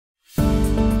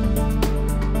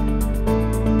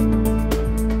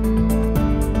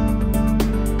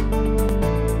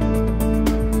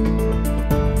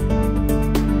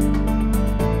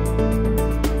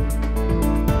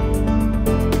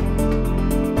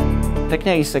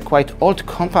TEKNIA is a quite old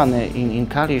company in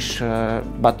Kalisz,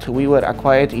 but we were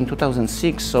acquired in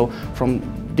 2006, so from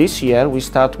this year we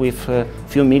start with a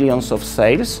few millions of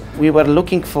sales. We were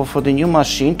looking for the new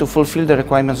machine to fulfill the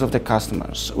requirements of the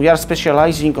customers. We are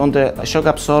specializing on the shock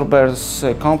absorbers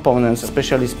components,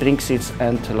 especially spring seats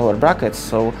and lower brackets.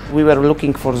 So we were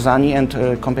looking for ZANI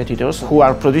and competitors who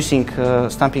are producing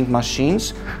stamping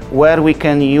machines where we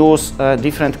can use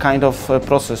different kind of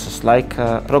processes like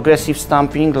progressive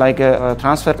stamping, like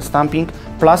transfer stamping,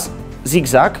 plus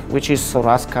zigzag, which is for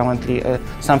us currently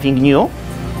something new.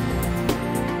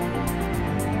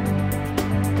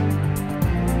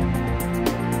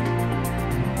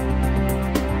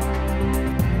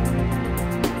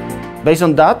 Based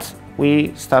on that,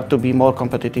 we start to be more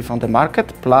competitive on the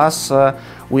market, plus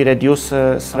we reduce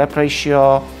scrap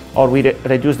ratio, or we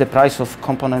reduce the price of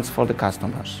components for the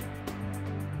customers.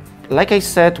 Like I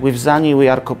said, with ZANI we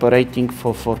are cooperating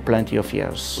for plenty of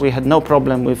years. We had no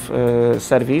problem with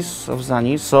service of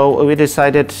ZANI, so we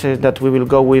decided that we will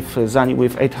go with ZANI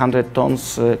with 800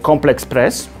 tons complex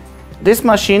press. This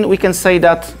machine, we can say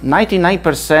that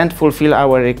 99% fulfill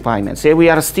our requirements. We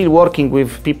are still working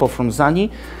with people from ZANI.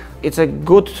 It's a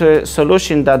good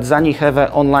solution that ZANI have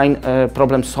online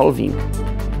problem solving.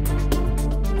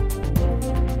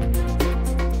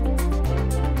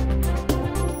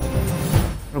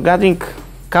 Regarding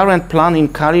current plan in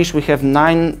Kalisz, we have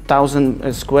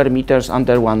 9,000 square meters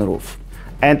under one roof.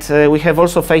 And we have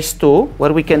also phase 2,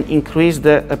 where we can increase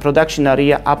the production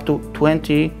area up to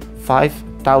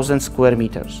 25,000 square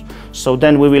meters. So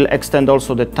then we will extend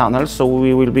also the tunnel, so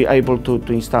we will be able to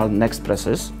install next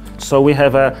presses. So we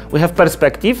have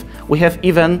perspective, we have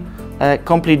even a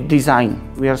complete design.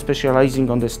 We are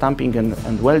specializing on the stamping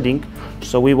and welding,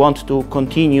 so we want to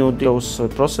continue those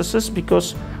processes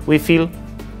because we feel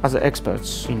as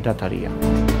experts in that area.